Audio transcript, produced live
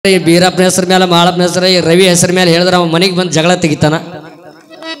ಬೀರಪ್ಪನ ಹೆಸರ ಮೇಲೆ ಮಾಳಪ್ಪನ ಹೆಸರ ರವಿ ಹೆಸರ ಮೇಲೆ ಹೇಳಿದ್ರೆ ಅವ ಮನೆಗೆ ಬಂದು ಜಗಳ ತೆಗಿತಾನ.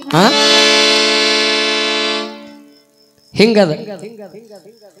 ಹಿಂಗದ.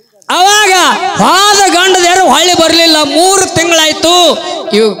 ಅವಾಗ ಹಾದ ಗಂಡದೇರು ಹೊಳ್ಳಿ ಬರ್ಲಿಲ್ಲ. 3 ತಿಂಗಳಾಯ್ತು.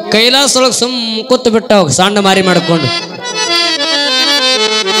 ಇವು ಕೈಲಾಸ ಒಳಗೆ ಕೂತು ಬಿಟ್ಟವ ಸಣ್ಣ ಮಾರಿ ಮಾಡ್ಕೊಂಡು.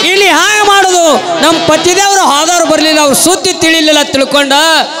 ಇಲ್ಲಿ ಹಾಗೆ ಮಾಡುದು. ನಮ್ಮ ಪತಿದೇವರು ಹಾದವ್ರು ಬರ್ಲಿಲ್ಲ, ಅವ್ರು ಸುದ್ದಿ ತಿಳಿಲಿಲ್ಲ ತಿಳ್ಕೊಂಡ.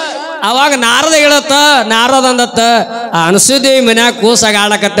 ಅವಾಗ ನಾರದ ಹೇಳತ್ತ, ನಾರದ ಅಂದತ್ತ, ಅನಸೂದೇವಿ ಮನ್ಯಾಗ ಕೂಸಾಗ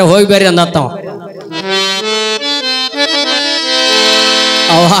ಆಡಕತ್ತೆ, ಹೋಗಿ ಬೇರೆ ಅಂದತ್ತವ.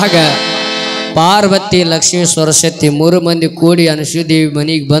 ಅವಾಗ ಪಾರ್ವತಿ ಲಕ್ಷ್ಮೀ ಸರಸ್ವತಿ 3 ಮಂದಿ ಕೂಡಿ ಅನಸೂದೇವಿ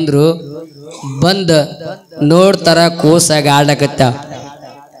ಮನೆಗೆ ಬಂದ್ರು. ಬಂದ ನೋಡ್ತಾರ ಕೂಸಾಗ ಆಡಕತ್ತ.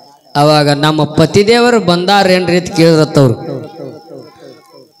 ಅವಾಗ ನಮ್ಮ ಪತಿದೇವರು ಬಂದಾರೇನ್ರಿ ಅಂತ ಕೇಳಿದ್ರತ್ತವ್ರು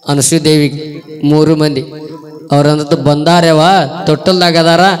ಅನಸೂದೇವಿಗೆ. 3 ಮಂದಿ ಅವ್ರಂದದ್ದು ಬಂದಾರ್ಯವ, ತೊಟ್ಟಲ್ದಾಗ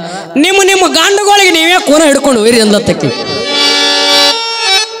ಅದಾರ, ನಿಮ್ಮ ಗಂಡುಗಳಿಗೆ ನೀವೇ ಕೋನ ಹಿಡ್ಕೊಂಡು ಹೋಯ್ರಿ ಅಂದತ್ತಕ್ಕಿ.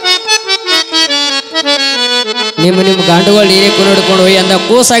 ನಿಮ್ಮ ಗಂಡುಗಳು ನೀವೇ ಕೋನ ಹಿಡ್ಕೊಂಡು ಹೋಯ್ ಅಂದ.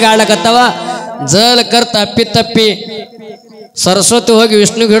 ಕೂಸಾಗ ಆಡಕತ್ತವ. ಜಲ್ ಕರ್ತ ತಪ್ಪಿ ಸರಸ್ವತಿ ಹೋಗಿ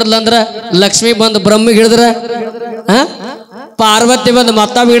ವಿಷ್ಣುಗೆ ಹಿಡಿದ್ಲಂದ್ರ, ಲಕ್ಷ್ಮಿ ಬಂದು ಬ್ರಹ್ಮಿಗೆ ಹಿಡಿದ್ರ, ಪಾರ್ವತಿ ಬಂದು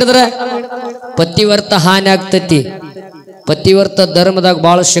ಮತ್ತೊಬ್ಬ ಹಿಡಿದ್ರ ಪತಿವರ್ತ ಹಾನಿ ಆಗ್ತೈತಿ. ಪತಿವರ್ತ ಧರ್ಮದಾಗ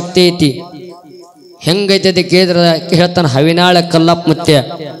ಭಾಳ ಶಕ್ತಿ ಐತಿ. ಹೆಂಗೈತೈತಿ ಕೇಳಿದ್ರ ಹೇಳ್ತಾನ ಹವಿನಾಳ ಕಲ್ಲಪ್ಪ ಮುತ್ಯ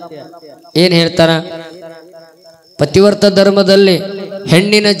ಏನ್ ಹೇಳ್ತಾನ, ಪತಿವರ್ತ ಧರ್ಮದಲ್ಲಿ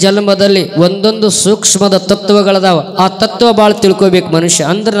ಹೆಣ್ಣಿನ ಜನ್ಮದಲ್ಲಿ ಒಂದೊಂದು ಸೂಕ್ಷ್ಮದ ತತ್ವಗಳದಾವ. ಆ ತತ್ವ ಭಾಳ ತಿಳ್ಕೊಬೇಕು ಮನುಷ್ಯ.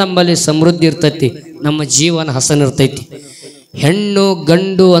 ಅಂದ್ರೆ ನಮ್ಮಲ್ಲಿ ಸಮೃದ್ಧಿ ಇರ್ತೈತಿ, ನಮ್ಮ ಜೀವನ ಹಸನ್ ಇರ್ತೈತಿ. ಹೆಣ್ಣು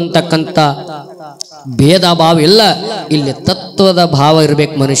ಗಂಡು ಅಂತಕ್ಕಂಥ ಭೇದ ಭಾವ ಇಲ್ಲ, ಇಲ್ಲಿ ತತ್ವದ ಭಾವ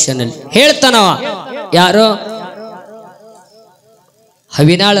ಇರ್ಬೇಕು ಮನುಷ್ಯನಲ್ಲಿ. ಹೇಳ್ತಾನವ ಯಾರೋ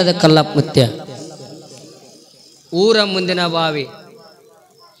ಹವಿನಾಳದ ಕಲ್ಲಪ್ಪ ಮುತ್ಯ, ಊರ ಮುಂದಿನ ಬಾವಿ.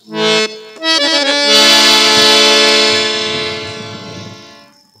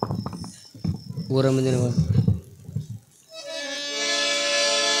 ಊರ ಮುಂದಿನ ಬಾವಿ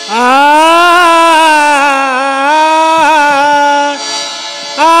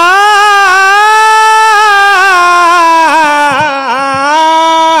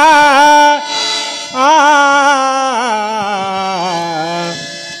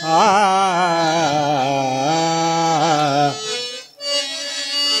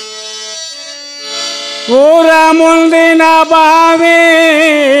ಊರ ಮುಂದಿನ ಬಾವಿ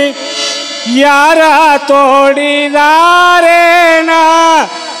ಯಾರ ತೋಡಿದಾರೇನ,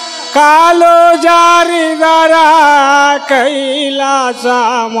 ಕಾಲು ಜಾರಿದರ ಕೈಲಾಸ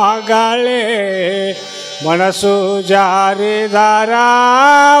ಮಗಳೇ, ಮನಸ್ಸು ಜಾರಿದರ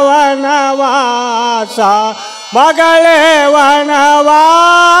ವನವಾಸ ಮಗಳೇ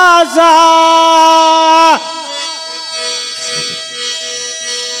ವನವಾಸ.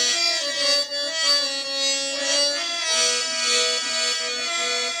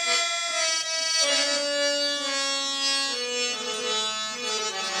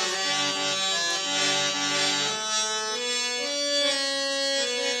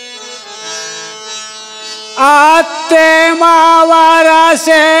 ಅತ್ತೆ ಮಾವರ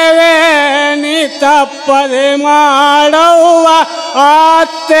ಸೇವೆ ನೀ ತಪ್ಪದೆ ಮಾಡವ್ವ,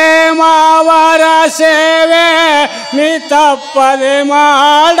 ಅತ್ತೆ ಮಾವರ ಸೇವೆ ನೀ ತಪ್ಪದೆ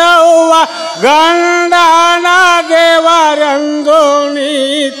ಮಾಡವ್ವ, ಗಂಡನ ದೇವರಂದು ನೀ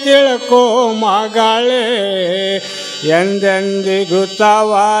ತಿಳ್ಕೋ ಮಗಳೇ, ಎಂದೆಂದಿಗೂ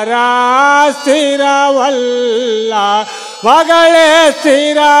ತವರ ಸ್ಥಿರವಲ್ಲ ಮಗಳೇ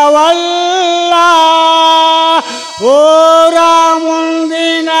ಸ್ಥಿರವಲ್ಲ. ಊರ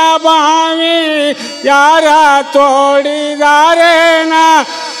ಮುಂದಿನ ಬಾವಿ ಯಾರ ತೋಡಿದಾರೇನ,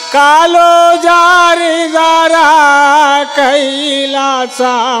 ಕಾಲು ಜಾರಿದಾರ ಕೈಲಾಸ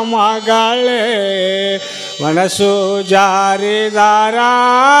ಮಗಳೇ, ಮನಸ್ಸು ಜಾರಿದಾರ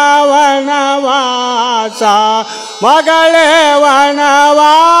ವನವಾಸ ಮಗಳೇ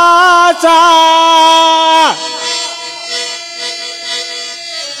ವನವಾಸ.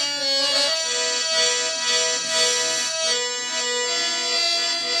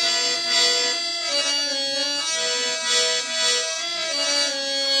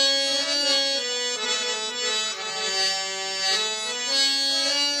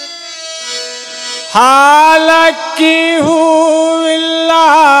 ಹಾಲಕ್ಕಿ ಹೂವಿಲ್ಲ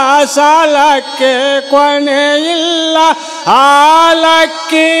ಸಾಲಕ್ಕೆ ಕೊನೆಯಿಲ್ಲ,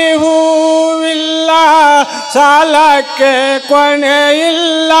 ಹಾಲಕ್ಕಿ ಹೂವಿಲ್ಲ ಸಾಲಕ್ಕೆ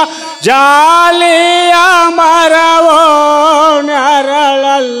ಕೊನೆಯಿಲ್ಲ, ಜಾಲಿಯ ಮರವೋ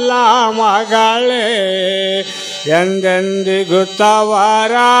ನೆರಳಲ್ಲ ಮಗಳೇ, ಎಂದೆಂದಿಗೂ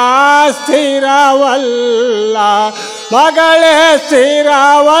ತವರ ಸ್ಥಿರವಲ್ಲ ಮಗಳೇ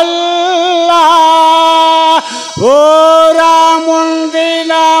ಸ್ಥಿರವಲ್ಲ. ಊರ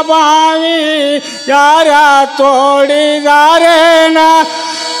ಮುಂದಿನ ಬಾವಿ ಯಾರ ತೋಡಿದಾರೇನ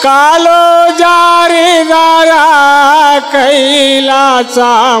ಕಾಲು ಜಾರಿದಾರ ಕೈಲಾಸ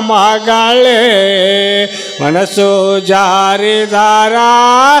ಮಗಳೇ ಮನಸ್ಸು ಜಾರಿದಾರ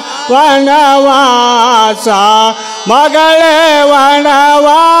ವನವಾಸ ಮಗಳೇ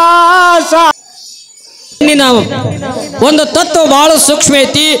ವನವಾಸ. ನಾವು ಒಂದು ತತ್ವ ಬಹಳ ಸೂಕ್ಷ್ಮ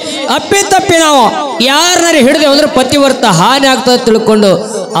ಐತಿ. ಅಪ್ಪಿ ನಾವು ಯಾರನ್ನಾರು ಹಿಡಿದೇವು ಅಂದ್ರೆ ಪತಿವರ್ತ ಹಾನಿ ಆಗ್ತದೆ ತಿಳ್ಕೊಂಡು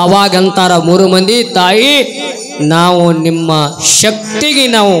ಅವಾಗಂತಾರ 3 ಮಂದಿ, ತಾಯಿ ನಾವು ನಿಮ್ಮ ಶಕ್ತಿಗೆ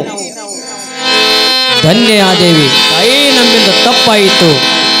ನಾವು ಧನ್ಯ ಆದೇವಿ, ತಾಯಿ ನಮ್ಮಿಂದ ತಪ್ಪಾಯಿತು,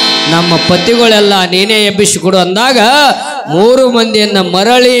 ನಮ್ಮ ಪತಿಗಳೆಲ್ಲ ನೀನೇ ಎಬ್ಬಿಸಿಕೊಡು ಅಂದಾಗ 3 ಮಂದಿಯನ್ನ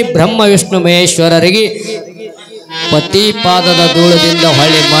ಮರಳಿ ಬ್ರಹ್ಮ ವಿಷ್ಣು ಮಹೇಶ್ವರರಿಗೆ ಪತಿ ಪಾದದ ಧೂಳದಿಂದ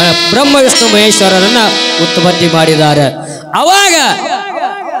ಹೊಳ್ಳಿ ಬ್ರಹ್ಮ ವಿಷ್ಣು ಮಹೇಶ್ವರರನ್ನ ಉತ್ಪತ್ತಿ ಮಾಡಿದ್ದಾರೆ. ಅವಾಗ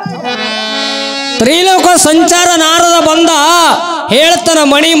ತ್ರಿಲೋಕ ಸಂಚಾರ ನಾರದ ಬಂದ ಹೇಳ್ತಾನ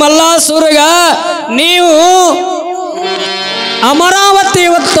ಮಣಿ ಮಲ್ಲಾಸುರಗ, ನೀವು ಅಮರಾವತಿ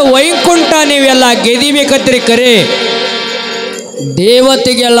ಇವತ್ತು ವೈಕುಂಠ ನೀವೆಲ್ಲ ಗೆದಿಬೇಕತ್ರಿ, ಕರೆ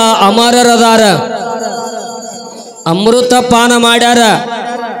ದೇವತೆಗೆಲ್ಲ ಅಮರರದಾರ, ಅಮೃತ ಪಾನ ಮಾಡ್ಯಾರ,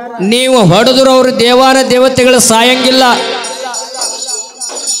 ನೀವು ಹೊಡೆದ್ರು ಅವರು ದೇವಾನ ದೇವತೆಗಳು ಸಾಯಂಗಿಲ್ಲ.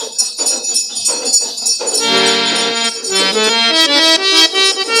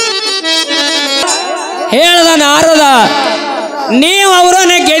 ಹೇಳ್ದ ನಾರದ, ನೀವು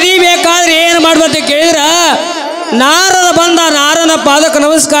ಅವರನ್ನ ಗೆದಿಬೇಕಾದ್ರೆ ಏನು ಮಾಡ್ಬೇಕು ಕೇಳಿದ್ರ, ನಾರದ ಬಂದ ನಾರನ ಪಾದಕ್ಕೆ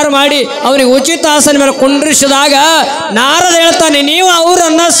ನಮಸ್ಕಾರ ಮಾಡಿ ಅವನಿಗೆ ಉಚಿತ ಆಸನ ಮೇಲೆ ಕುಂಡ್ರಿಸಿದಾಗ ನಾರದ ಹೇಳ್ತಾನೆ, ನೀವು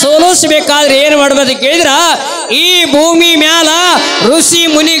ಅವರನ್ನ ಸೋಲಿಸಬೇಕಾದ್ರೆ ಏನು ಮಾಡ್ಬೇಕು ಕೇಳಿದ್ರ, ಈ ಭೂಮಿ ಮ್ಯಾಲ ಋಷಿ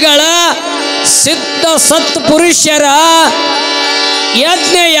ಮುನಿಗಳ ಸಿದ್ಧ ಸತ್ ಪುರುಷರ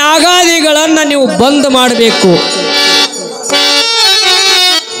ಯಜ್ಞ ಯಾಗಾದಿಗಳನ್ನ ನೀವು ಬಂದ್ ಮಾಡಬೇಕು.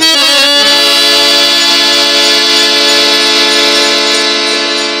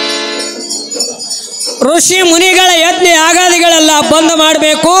 ಋಷಿ ಮುನಿಗಳ ಯಜ್ಞ ಯಾಗಾದಿಗಳೆಲ್ಲ ಬಂದ್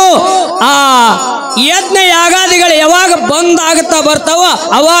ಮಾಡಬೇಕು. ಆ ಯಜ್ಞ ಯಾಗಾದಿಗಳು ಯಾವಾಗ ಬಂದ್ ಆಗುತ್ತಾ ಬರ್ತಾವ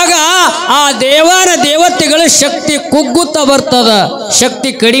ಅವಾಗ ಆ ದೇವಾನ ದೇವತೆಗಳ ಶಕ್ತಿ ಕುಗ್ಗುತ್ತಾ ಬರ್ತದ,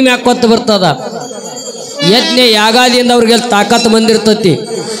 ಶಕ್ತಿ ಕಡಿಮೆ ಆಕೋತ ಬರ್ತದ. ಯಜ್ಞ ಯಾಗಾದಿಯಿಂದ ಅವ್ರಿಗೆ ತಾಕತ್ ಬಂದಿರ್ತತಿ.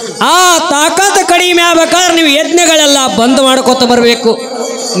 ಆ ತಾಕತ್ ಕಡಿಮೆ ಆಗ್ಬೇಕಾದ್ರೆ ನೀವು ಯಜ್ಞಗಳೆಲ್ಲ ಬಂದ್ ಮಾಡ್ಕೋತ ಬರಬೇಕು,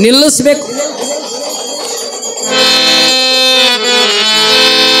 ನಿಲ್ಲಿಸ್ಬೇಕು.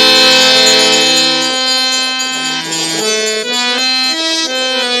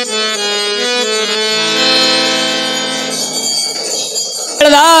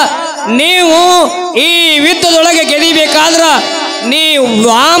 ನೀವು ಈ ಯುದ್ಧದೊಳಗೆ ಗೆದಿಬೇಕಾದ್ರ ನೀವು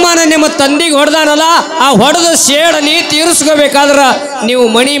ವಾಮನ ನಿಮ್ಮ ತಂದಿಗೆ ಹೊಡೆದಾನಲ್ಲ, ಆ ಹೊಡೆದ ಸೇಡ್ ನೀ ತೀರಿಸ್ಕೋಬೇಕಾದ್ರ ನೀವು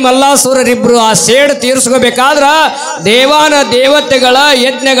ಮಣಿ ಮಲ್ಲಾಸುರರಿಬ್ರು ಆ ಸೇಡ್ ತೀರಿಸ್ಕೋಬೇಕಾದ್ರ ದೇವಾನ ದೇವತೆಗಳ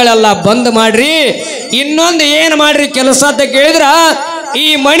ಯಜ್ಞಗಳೆಲ್ಲ ಬಂದ್ ಮಾಡ್ರಿ. ಇನ್ನೊಂದು ಏನು ಮಾಡ್ರಿ ಕೆಲಸ ಅಂತ ಕೇಳಿದ್ರ, ಈ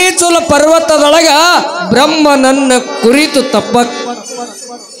ಮಣಿಚೂಲ ಪರ್ವತದೊಳಗ ಬ್ರಹ್ಮನನ್ನ ಕುರಿತು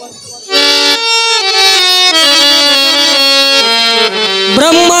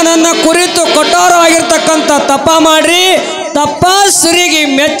ಬ್ರಹ್ಮನನ್ನ ಕುರಿತು ಕಠೋರವಾಗಿರ್ತಕ್ಕಂಥ ತಪ ಮಾಡ್ರಿ. ತಪಸ್ಸರಿಗೆ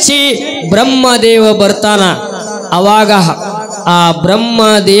ಮೆಚ್ಚಿ ಬ್ರಹ್ಮದೇವ ಬರ್ತಾನ. ಅವಾಗ ಆ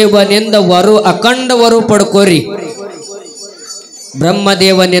ಬ್ರಹ್ಮದೇವನಿಂದ ಅಖಂಡ ವರು ಪಡ್ಕೋರಿ.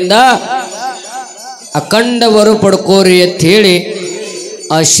 ಬ್ರಹ್ಮದೇವನಿಂದ ಅಖಂಡ ವರು ಪಡ್ಕೋರಿ ಅಂತ ಹೇಳಿ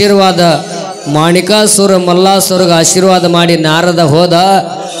ಆಶೀರ್ವಾದ ಮಾಣಿಕಾಸುರ ಮಲ್ಲಾಸುರಗ ಆಶೀರ್ವಾದ ಮಾಡಿ ನಾರದ ಹೋದ.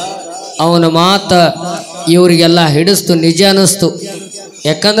 ಅವನ ಮಾತ ಇವರಿಗೆಲ್ಲ ಹಿಡಿಸ್ತು, ನಿಜ ಅನ್ನಿಸ್ತು.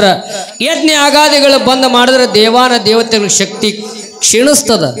 ಯಾಕಂದ್ರೆ ಯಜ್ಞ ಆಗಾದಿಗಳು ಬಂದ್ ಮಾಡಿದ್ರೆ ದೇವಾನ ದೇವತೆಗಳ ಶಕ್ತಿ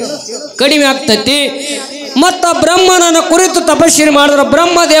ಕ್ಷೀಣಿಸ್ತದ, ಕಡಿಮೆ ಆಗ್ತೈತಿ. ಮತ್ತು ಬ್ರಹ್ಮನನ್ನ ಕುರಿತು ತಪಸ್ಸಿರಿ ಮಾಡಿದ್ರೆ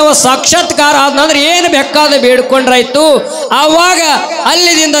ಬ್ರಹ್ಮದೇವ ಸಾಕ್ಷಾತ್ಕಾರ ಆದ್ನಂದ್ರೆ ಏನು ಬೇಕಾದ ಬೇಡ್ಕೊಂಡ್ರಾಯ್ತು. ಆವಾಗ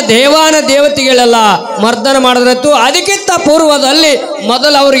ಅಲ್ಲಿದಿಂದ ದೇವಾನ ದೇವತೆಗಳೆಲ್ಲ ಮರ್ದನ ಮಾಡಿದ್ರಾಯ್ತು. ಅದಕ್ಕಿಂತ ಪೂರ್ವದಲ್ಲಿ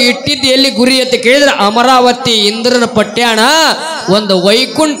ಮೊದಲು ಅವ್ರಿಗೆ ಇಟ್ಟಿದ್ದು ಎಲ್ಲಿ ಗುರಿ ಅಂತ ಕೇಳಿದ್ರೆ ಅಮರಾವತಿ ಇಂದ್ರನ ಪಟ್ಯಾಣ, ಒಂದು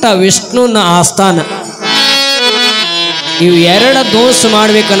ವೈಕುಂಠ ವಿಷ್ಣುನ ಆಸ್ಥಾನ. ಇವು ಎರಡು ದೋಷ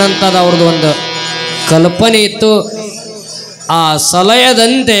ಮಾಡ್ಬೇಕನ್ನಂಥದ್ದು ಅವ್ರದ್ದು ಒಂದು ಕಲ್ಪನೆ ಇತ್ತು. ಆ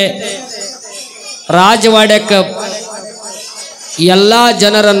ಸಲಹೆದಂತೆ ರಾಜವಾಡ್ಯಕ್ಕೆ ಎಲ್ಲ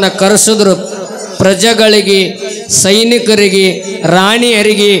ಜನರನ್ನು ಕರೆಸಿದ್ರು. ಪ್ರಜೆಗಳಿಗೆ, ಸೈನಿಕರಿಗೆ,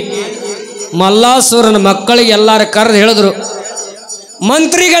 ರಾಣಿಯರಿಗೆ, ಮಲ್ಲಾಸುರನ ಮಕ್ಕಳಿಗೆ ಎಲ್ಲರೂ ಕರೆದು ಹೇಳಿದ್ರು,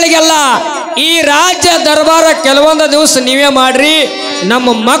 ಮಂತ್ರಿಗಳಿಗೆಲ್ಲ ಈ ರಾಜ್ಯ ದರ್ಬಾರ ಕೆಲವೊಂದು ದಿವಸ ನೀವೇ ಮಾಡ್ರಿ, ನಮ್ಮ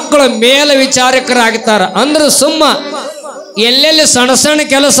ಮಕ್ಕಳು ಮೇಲ ವಿಚಾರಕರಾಗ್ತಾರ. ಅಂದ್ರೆ ಸುಮ್ಮ ಎಲ್ಲೆಲ್ಲಿ ಸಣ್ಣ ಸಣ್ಣ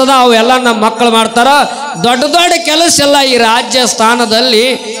ಕೆಲಸದ ಅವೆಲ್ಲ ನಮ್ಮ ಮಕ್ಕಳು ಮಾಡ್ತಾರ. ದೊಡ್ಡ ದೊಡ್ಡ ಕೆಲಸ ಎಲ್ಲ ಈ ರಾಜ್ಯ ಸ್ಥಾನದಲ್ಲಿ,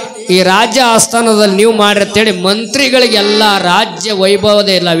 ಈ ರಾಜ್ಯ ಆಸ್ಥಾನದಲ್ಲಿ ನೀವು ಮಾಡ್ರಿ ಅಂತೇಳಿ ಮಂತ್ರಿಗಳಿಗೆಲ್ಲ ರಾಜ್ಯ ವೈಭವದ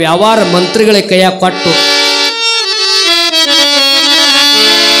ಇಲ್ಲ ವ್ಯವಹಾರ ಮಂತ್ರಿಗಳಿಗೆ ಕೈಯಾಗ ಕೊಟ್ಟು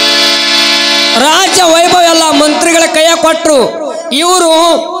ರಾಜ್ಯ ವೈಭವ ಎಲ್ಲ ಮಂತ್ರಿ ಅವರುಗಳ ಕೈಯ ಕೊಟ್ಟರು. ಇವರು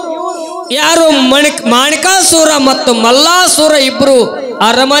ಯಾರು ಮಾಣಿಕಾಸುರ ಮತ್ತು ಮಲ್ಲಾಸುರ ಇಬ್ರು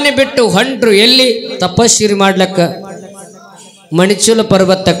ಅರಮನೆ ಬಿಟ್ಟು ಹೊಂಟ್ರು. ಎಲ್ಲಿ? ತಪಸ್ಸಿರಿ ಮಾಡ್ಲಕ್ಕ ಮಣಿಚೂಲ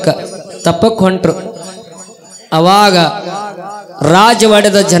ಪರ್ವತಕ್ಕ ತಪ್ಪಕ್ಕೆ ಹೊಂಟ್ರು. ಅವಾಗ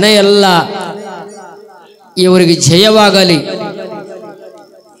ರಾಜವಾಡದ ಜನ ಎಲ್ಲ ಇವರಿಗೆ ಜಯವಾಗಲಿ,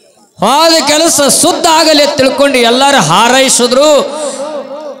 ಹೋದ ಕೆಲಸ ಶುದ್ಧ ಆಗಲಿ ತಿಳ್ಕೊಂಡು ಎಲ್ಲರೂ ಹಾರೈಸಿದ್ರು.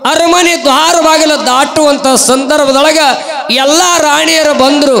 ಅರಮನೆ ದ್ವಾರ ಬಾಗಿಲು ದಾಟುವಂತ ಸಂದರ್ಭದೊಳಗ ಎಲ್ಲ ರಾಣಿಯರು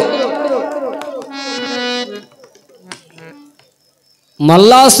ಬಂದ್ರು.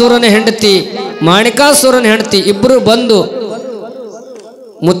 ಮಲ್ಲಾಸುರನ ಹೆಂಡತಿ ಮಾಣಿಕಾಸುರನ ಹೆಂಡತಿ ಇಬ್ರು ಬಂದು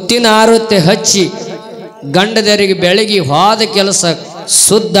ಮುತ್ತಿನ ಆರತಿ ಹಚ್ಚಿ ಗಂಡದರಿಗೆ ಬೆಳಗಿ ಹೋದ ಕೆಲಸ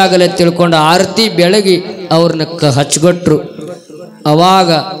ಶುದ್ಧ ಆಗಲಿ ತಿಳ್ಕೊಂಡು ಆರತಿ ಬೆಳಗಿ ಅವ್ರನ್ನ ಹಚ್ಕೊಟ್ರು.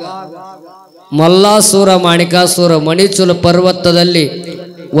 ಅವಾಗ ಮಲ್ಲಾಸುರ ಮಾಣಿಕಾಸುರ ಮಣಿಚೂಲ ಪರ್ವತದಲ್ಲಿ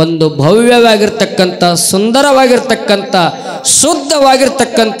ಒಂದು ಭವ್ಯವಾಗಿರ್ತಕ್ಕಂಥ ಸುಂದರವಾಗಿರ್ತಕ್ಕಂಥ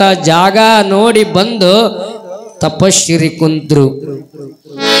ಶುದ್ಧವಾಗಿರ್ತಕ್ಕಂಥ ಜಾಗ ನೋಡಿ ಬಂದು ತಪಸ್ಸಿರಿ ಕುಂತ್ರು.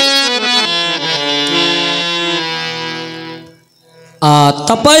 ಆ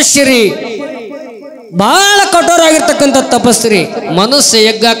ತಪಸ್ಸಿರಿ ಬಹಳ ಕಠೋರ ಆಗಿರ್ತಕ್ಕಂಥ ತಪಸ್ಸಿರಿ. ಮನಸ್ಸು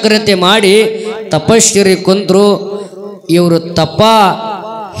ಏಕಾಗ್ರತೆ ಮಾಡಿ ತಪಸ್ಸಿರಿ ಕುಂತ್ರು. ಇವರು ತಪ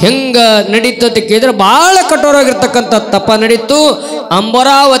ಹೆಂಗ ನಡೀತದೆ ಕೇಳಿದ್ರೆ ಬಹಳ ಕಠೋರವಾಗಿರ್ತಕ್ಕಂಥ ತಪ ನಡೀತು.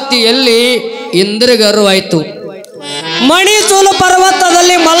 ಅಂಬರಾವತಿಯಲ್ಲಿ ಇಂದ್ರಗರು ಆಯ್ತು. ಮಣಿಚೂಲ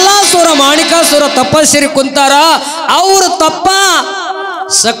ಪರ್ವತದಲ್ಲಿ ಮಲ್ಲಾಸುರ ಮಾಣಿಕಾಸುರ ತಪಸ್ಸಿರಿ ಕುಂತಾರ. ಅವ್ರ ತಪ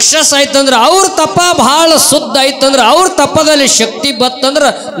ಸಕ್ಸಸ್ ಆಯ್ತಂದ್ರ, ಅವ್ರ ತಪ ಬಹಳ ಶುದ್ಧ ಆಯ್ತಂದ್ರ, ಅವ್ರ ತಪದಲ್ಲಿ ಶಕ್ತಿ ಬತ್ತಂದ್ರ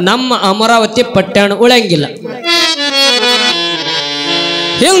ನಮ್ಮ ಅಮರಾವತಿ ಪಟ್ಟಣ ಉಳಂಗಿಲ್ಲ.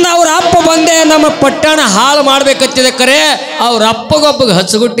 ಹಿಂದ ಅವ್ರ ಅಪ್ಪ ಬಂದೆ ನಮ್ಮ ಪಟ್ಟಣ ಹಾಳು ಮಾಡ್ಬೇಕತ್ತಿದೆ ಕರೆ ಅವ್ರ ಅಪ್ಪಗೊಬ್ಬಗೆ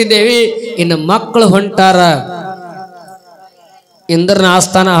ಹಚ್ಚಗುಟ್ಟಿದ್ದೇವಿ. ಇನ್ನು ಮಕ್ಕಳು ಹೊಂಟಾರ, ಇಂದ್ರನ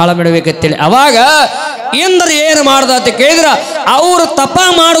ಆಸ್ಥಾನ ಹಾಳು ಮಾಡಬೇಕತ್ತೇಳಿ. ಅವಾಗ ಇಂದ್ರ ಏನು ಮಾಡ್ದ ಅಂತ ಕೇಳಿದ್ರ ಅವ್ರು ತಪ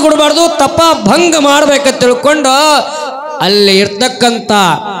ಮಾಡಿಕೊಡ್ಬಾರ್ದು, ತಪ ಭಂಗ ಮಾಡ್ಬೇಕಂತ ತಿಳ್ಕೊಂಡು ಅಲ್ಲಿ ಇರ್ತಕ್ಕಂಥ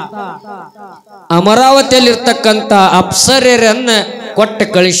ಅಮರಾವತಿಯಲ್ಲಿ ಇರ್ತಕ್ಕಂಥ ಅಪ್ಸರೆಯರನ್ನ ಕೊಟ್ಟು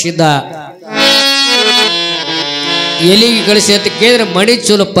ಕಳಿಸಿದ. ಎಲ್ಲಿಗೆ ಕಳಿಸಿ ಅಂತ ಕೇಳಿದ್ರೆ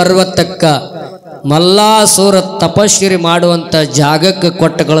ಮಣಿಚೂಲ ಪರ್ವತಕ್ಕ ಮಲ್ಲಾಸುರ ತಪಸ್ಸಿರಿ ಮಾಡುವಂತ ಜಾಗಕ್ಕೆ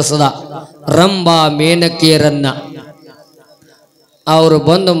ಕೊಟ್ಟು ಕಳಿಸದ. ರಂಭಾ ಮೇನಕಿಯರನ್ನ ಅವರು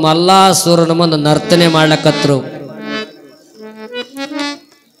ಬಂದು ಮಲ್ಲಾಸುರನ ಮುಂದೆ ನರ್ತನೆ ಮಾಡ್ಲಕತ್ರು.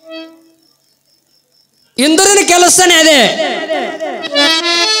 ಇಂದ್ರನ ಕೆಲಸನೇ ಅದೇ.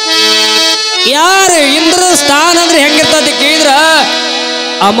 ಯಾರು ಇಂದ್ರನ ಸ್ಥಾನ ಅಂದ್ರೆ ಹೆಂಗಿರ್ತದೆ ಕೇಳಿದ್ರ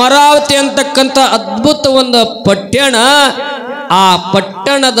ಅಮರಾವತಿ ಅಂತಕ್ಕಂಥ ಅದ್ಭುತ ಒಂದು ಪಟ್ಟಣ. ಆ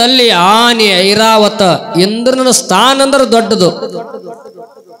ಪಟ್ಟಣದಲ್ಲಿ ಆನೆ ಐರಾವತ ಇಂದ್ರನ ಸ್ಥಾನ ಅಂದ್ರೆ ದೊಡ್ಡದು.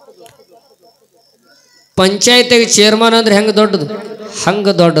 ಪಂಚಾಯತಿಗೆ ಚೇರ್ಮನ್ ಅಂದ್ರೆ ಹೆಂಗ ದೊಡ್ಡದು ಹಂಗ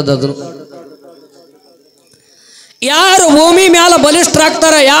ದೊಡ್ಡದು. ಅದು ಯಾರು ಭೂಮಿ ಮ್ಯಾಲ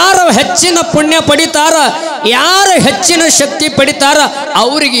ಬಲಿಷ್ಠರಾಗ್ತಾರ, ಯಾರು ಹೆಚ್ಚಿನ ಪುಣ್ಯ ಪಡಿತಾರ, ಯಾರು ಹೆಚ್ಚಿನ ಶಕ್ತಿ ಪಡಿತಾರ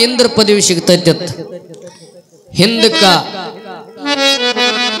ಅವರಿಗೆ ಇಂದ್ರ ಪದವಿ ಸಿಗ್ತೈತಿ. ಹಿಂದಕ್ಕ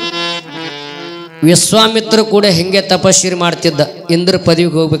ವಿಶ್ವಾಮಿತ್ರ ಕೂಡ ಹಿಂಗೆ ತಪಸ್ಸಿರಿ ಮಾಡ್ತಿದ್ದ ಇಂದ್ರ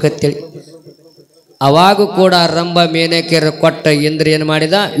ಪದವಿಗೆ ಹೋಗ್ಬೇಕಂತೇಳಿ. ಅವಾಗೂ ಕೂಡ ರಂಭ ಮೇನಕೆಯರ ಕೊಟ್ಟ ಇಂದ್ರ ಏನು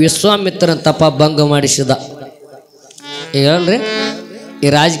ಮಾಡಿದ, ವಿಶ್ವಾಮಿತ್ರನ ತಪ ಭಂಗ ಮಾಡಿಸಿದ. ಹೇಳ್ರಿ ಈ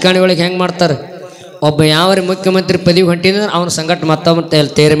ರಾಜಕಾರಣಿಗಳಿಗೆ ಹೆಂಗೆ ಮಾಡ್ತಾರೆ, ಒಬ್ಬ ಯಾವ್ರಿ ಮುಖ್ಯಮಂತ್ರಿ ಪದವಿ ಹೊಂಟಿದ್ರೆ ಅವನ ಸಂಗಟ ಮತ್ತೊಬ್ಬ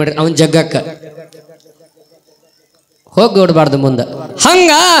ತೇರೆ ಮಾಡಿ ಅವನ ಜಗ್ಗಕ್ಕ ಹೋಗಿ ಓಡಬಾರ್ದು ಮುಂದೆ.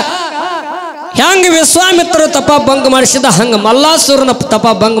 ಹಂಗ ಹೆಂಗ ವಿಶ್ವಾಮಿತ್ರ ತಪ ಭಂಗ ಮಾಡಿಸಿದ ಹಂಗ ಮಲ್ಲಾಸುರನ ತಪ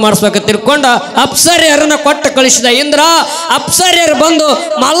ಭಂಗ ಮಾಡಿಸ್ಬೇಕಂತ ತಿಳ್ಕೊಂಡ ಅಪ್ಸರೆಯರನ್ನ ಕೊಟ್ಟು ಕಳಿಸಿದ ಇಂದ್ರ. ಅಪ್ಸರೆಯರು ಬಂದು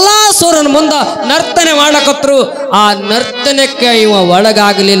ಮಲ್ಲಾಸುರನ ಮುಂದ ನರ್ತನೆ ಮಾಡಕತ್ರು. ಆ ನರ್ತನಕ್ಕೆ ಇವ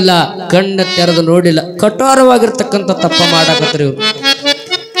ಒಳಗಾಗಲಿಲ್ಲ, ಕಣ್ಣು ತೆರೆದು ನೋಡಿಲ್ಲ. ಕಠೋರವಾಗಿರ್ತಕ್ಕಂಥ ತಪ್ಪ ಮಾಡಕತ್ರು ಇವ್ರು.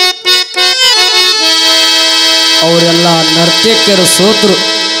 ಅವರೆಲ್ಲ ನರ್ತಕಿಯರು ಸೋತರು.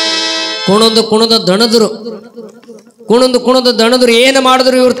 ಕುಣದು ದಣದ್ರು ಏನು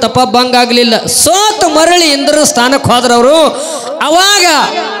ಮಾಡಿದ್ರು ಇವ್ರು ತಪ ಭಂಗ ಆಗ್ಲಿಲ್ಲ. ಸೋತು ಮರಳಿ ಇಂದ್ರನ ಸ್ಥಾನಕ್ಕೆ ಹೋದ್ರವರು. ಅವಾಗ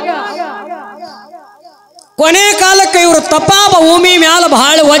ಕೊನೆ ಕಾಲಕ್ಕೆ ಇವರು ತಪ ಭೂಮಿ ಮ್ಯಾಲ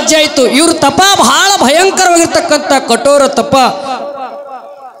ಬಹಳ ವಜ್ಜಾಯ್ತು. ಇವ್ರ ತಪ ಬಹಳ ಭಯಂಕರವಾಗಿರ್ತಕ್ಕಂಥ ಕಠೋರ ತಪ.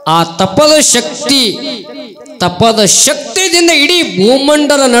 ಆ ತಪದ ಶಕ್ತಿದಿಂದ ಇಡೀ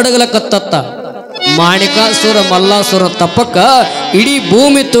ಭೂಮಂಡಲ ನಡಗಲಕತ್ತ. ಮಾಣಿಕಾಸುರ ಮಲ್ಲಾಸುರ ತಪಕ್ಕ ಇಡೀ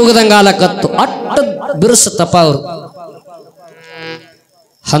ಭೂಮಿ ತೂಗದಂಗಾಲಕತ್ತು. ಅಟ್ಟ ಬಿರುಸ ತಪ ಅವರು.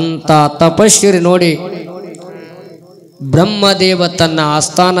 ಅಂತ ತಪಸ್ಸಿರಿ ನೋಡಿ ಬ್ರಹ್ಮದೇವ ತನ್ನ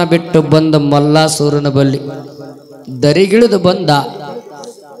ಆಸ್ಥಾನ ಬಿಟ್ಟು ಬಂದ ಮಲ್ಲಾಸುರನ ಬಳಿ ದರಿಗಿಳಿದು ಬಂದ.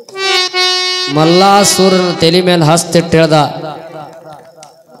 ಮಲ್ಲಾಸುರನ ತಲೆ ಮೇಲೆ ಹಸ್ತಿಟ್ಟು ಹೇಳ್ದ,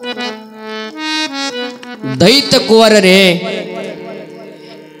 ದೈತ ಕುವರರೇ,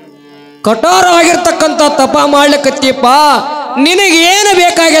 ಕಠೋರವಾಗಿರ್ತಕ್ಕಂಥ ತಪ ಮಾಡ್ಲಿಕ್ಕತ್ತೀಪ, ನಿನಗೇನು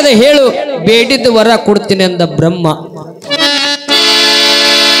ಬೇಕಾಗ್ಯದ ಹೇಳು, ಬೇಡಿದ್ದು ವರ ಕೊಡ್ತೀನಿ ಅಂದ ಬ್ರಹ್ಮ.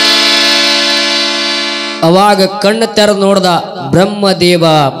 ಅವಾಗ ಕಣ್ಣು ತೆರೆದು ನೋಡ್ದ ಬ್ರಹ್ಮದೇವ,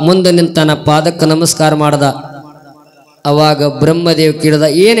 ಮುಂದೆ ನಿಂತನ ಪಾದಕ್ಕೆ ನಮಸ್ಕಾರ ಮಾಡ್ದ. ಅವಾಗ ಬ್ರಹ್ಮದೇವ್ ಕೇಳ್ದ,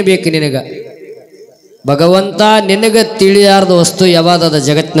 ಏನು ಬೇಕು ನಿನಗ? ಭಗವಂತ, ನಿನಗ ತಿಳಿಯಾರ್ದ ವಸ್ತು ಯಾವಾದದ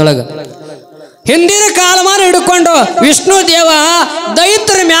ಜಗತ್ತಿನೊಳಗ? ಹಿಂದಿನ ಕಾಲಮಾನ ಹಿಡ್ಕೊಂಡು ವಿಷ್ಣು ದೇವ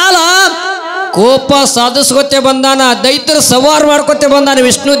ದೈತರ ಮ್ಯಾಲ ಕೋಪ ಸಾಧಿಸ್ಕೊತೆ ಬಂದಾನ, ದೈತರ ಸವಾರ ಮಾಡ್ಕೊತೆ ಬಂದಾನ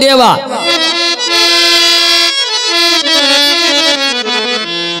ವಿಷ್ಣು ದೇವ.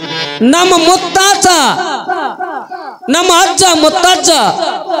 ನಮ್ಮ ಮುತ್ತಾಚ, ನಮ್ಮ ಅಜ್ಜ ಮುತ್ತಾಚ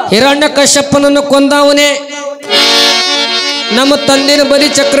ಹಿರಣ್ಯಕಶ್ಯಪನನ್ನು ಕೊಂದವನೇ, ನಮ್ಮ ತಂದಿನ ಬಲಿ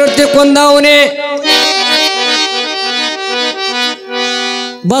ಚಕ್ರವರ್ತಿ ಕೊಂದವನೇ,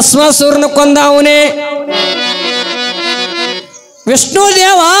 ಭಸ್ಮಾಸುರನ ಕೊಂದವನೇ. ವಿಷ್ಣು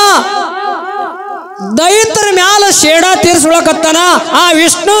ದೇವ ದೈತರ ಮ್ಯಾಲ ಶೇಡ ತೀರ್ಸ್ಕೊಳಕತ್ತಾನ. ಆ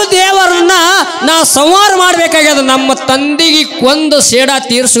ವಿಷ್ಣು ದೇವರನ್ನ ನಾ ಸಂಹಾರ ಮಾಡ್ಬೇಕಾಗ್ಯದ, ನಮ್ಮ ತಂದಿಗೆ ಕೊಂದು ಶೇಡ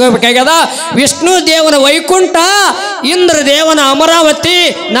ತೀರ್ಸ್ಕೋಬೇಕಾಗ್ಯದ. ವಿಷ್ಣು ದೇವನ ವೈಕುಂಠ, ಇಂದ್ರ ದೇವನ ಅಮರಾವತಿ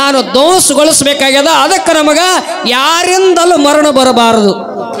ನಾನು ಧ್ವಂಸಗೊಳಿಸ್ಬೇಕಾಗ್ಯದ. ಅದಕ್ಕೆ ನಮಗ ಯಾರಿಂದಲೂ ಮರಣ ಬರಬಾರದು,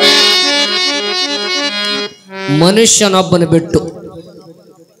 ಮನುಷ್ಯನೊಬ್ಬನ ಬಿಟ್ಟು.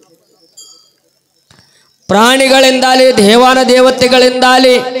 ಪ್ರಾಣಿಗಳಿಂದಾಲಿ, ದೇವಾನ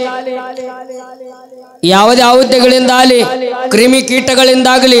ದೇವತೆಗಳಿಂದಾಲಿ, ಯಾವುದೇ ಔದ್ಯಗಳಿಂದಾಲಿ,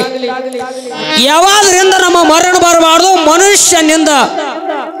 ಕ್ರಿಮಿಕೀಟಗಳಿಂದಾಗಲಿ ಯಾವಾದ್ರಿಂದ ನಮ್ಮ ಮರಣ ಬರಬಾರ್ದು. ಮನುಷ್ಯನಿಂದ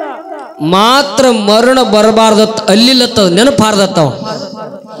ಮಾತ್ರ ಮರಣ ಬರಬಾರ್ದ, ಅಲ್ಲಿಲ್ಲತ್ತವ ನೆನಪಾರ್ದತ್ತವ.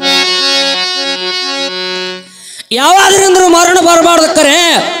 ಯಾವಾದ್ರಿಂದ ಮರಣ ಬರಬಾರ್ದ, ಕರೆ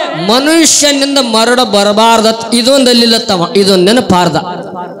ಮನುಷ್ಯನಿಂದ ಮರಣ ಬರಬಾರ್ದ, ಇದೊಂದು ಅಲ್ಲಿಲ್ಲತ್ತವ, ಇದೊಂದು ನೆನಪಾರ್ದ.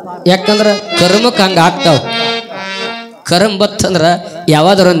 ಯಾಕಂದ್ರೆ ಕರ್ಮಕ್ಕೆ ಹಂಗ ಆಗ್ತಾವ. ಕರ್ಮ ಬತ್ತಂದ್ರ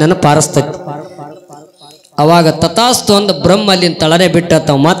ಯಾವಾದ್ರೂ ನೆನಪಾರಿಸ್ತೈತಿ. ಅವಾಗ ತಥಾಸ್ತು ಒಂದು ಬ್ರಹ್ಮ ಅಲ್ಲಿಂದ ತಳನೆ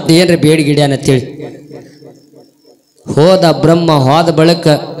ಬಿಟ್ಟತ್ತವ, ಮತ್ತೆ ಏನ್ರಿ ಬೇಡಿಗಿಡ್ಯಾನ ಅಂತೇಳಿ ಹೋದ. ಬ್ರಹ್ಮ ಹೋದ ಬಳಿಕ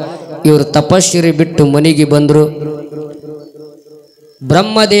ಇವರು ತಪಸ್ವಿರಿ ಬಿಟ್ಟು ಮನೆಗೆ ಬಂದ್ರು.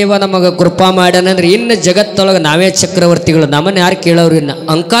 ಬ್ರಹ್ಮದೇವ ನಮಗ ಕೃಪಾ ಮಾಡ್ಯಾನಂದ್ರೆ ಇನ್ನು ಜಗತ್ತೊಳಗೆ ನಾವೇ ಚಕ್ರವರ್ತಿಗಳು, ನಮ್ಮನ್ನ ಯಾರು ಕೇಳೋರು? ಇನ್ನು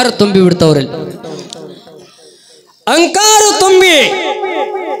ಅಹಂಕಾರ ತುಂಬಿ ಬಿಡ್ತಾವ್ರಿ. ಅಹಂಕಾರ ತುಂಬಿ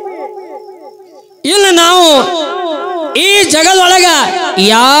ಇಲ್ಲ ನಾವು ಈ ಜಗದೊಳಗ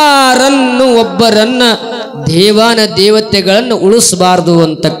ಯಾರನ್ನು ಒಬ್ಬರನ್ನ ದೇವಾನ ದೇವತೆಗಳನ್ನು ಉಳಿಸಬಾರ್ದು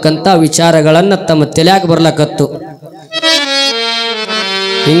ಅಂತಕ್ಕಂಥ ವಿಚಾರಗಳನ್ನ ತಮ್ಮ ತಲೆಯಾಗ ಬರ್ಲಕತ್ತು.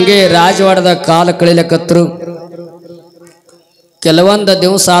 ಹಿಂಗೆ ರಾಜವಾಡದ ಕಾಲ ಕಳಿಲಕತ್ರು. ಕೆಲವೊಂದು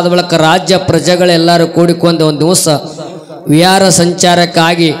ದಿವಸ ಆದ ಬಳಿಕ ರಾಜ್ಯ ಪ್ರಜೆಗಳೆಲ್ಲರೂ ಕೂಡಿಕೊಂಡು ಒಂದು ದಿವಸ ವಿಹಾರ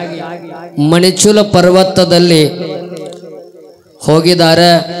ಸಂಚಾರಕ್ಕಾಗಿ ಮಣಿಚೂಲ ಪರ್ವತದಲ್ಲಿ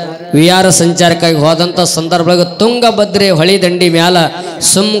ಹೋಗಿದ್ದಾರೆ. ವಿಹಾರ ಸಂಚಾರಕ್ಕಾಗಿ ಹೋದಂಥ ಸಂದರ್ಭದಾಗ ತುಂಗಭದ್ರೆ ಹೊಳಿ ದಂಡಿ ಮ್ಯಾಲ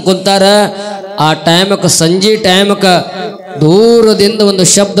ಸುಮ್ ಕುಂತಾರ. ಆ ಟೈಮಕ್ಕೆ ಸಂಜೆ ಟೈಮಕ್ಕೆ ದೂರದಿಂದ ಒಂದು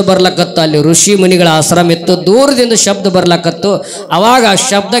ಶಬ್ದ ಬರ್ಲಕತ್ತು. ಅಲ್ಲಿ ಋಷಿ ಮುನಿಗಳ ಆಶ್ರಮ ಇತ್ತು, ದೂರದಿಂದ ಶಬ್ದ ಬರ್ಲಕತ್ತು. ಅವಾಗ ಆ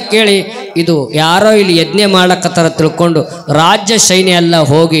ಶಬ್ದ ಕೇಳಿ ಇದು ಯಾರೋ ಇಲ್ಲಿ ಯಜ್ಞ ಮಾಡ್ಲಕತ್ತಾರ ತಿಳ್ಕೊಂಡು ರಾಜ್ಯ ಸೈನ್ಯ ಎಲ್ಲ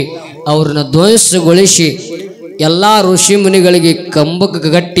ಹೋಗಿ ಅವ್ರನ್ನ ಧ್ವಂಸಗೊಳಿಸಿ ಎಲ್ಲ ಋಷಿ ಮುನಿಗಳಿಗೆ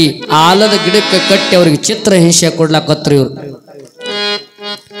ಕಂಬಕ್ಕೆ ಕಟ್ಟಿ, ಆಲದ ಗಿಡಕ್ಕೆ ಕಟ್ಟಿ ಅವ್ರಿಗೆ ಚಿತ್ರ ಹಿಂಸೆ ಕೊಡ್ಲಕತ್ರು. ಇವ್ರು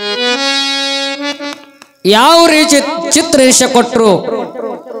ಯಾವ ರೀತಿ ಚಿತ್ರ ಹಿಂಸೆ ಕೊಟ್ರು?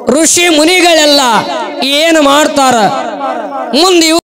 ಋಷಿ ಮುನಿಗಳೆಲ್ಲ ಏನು ಮಾಡ್ತಾರ ಮುಂದೆ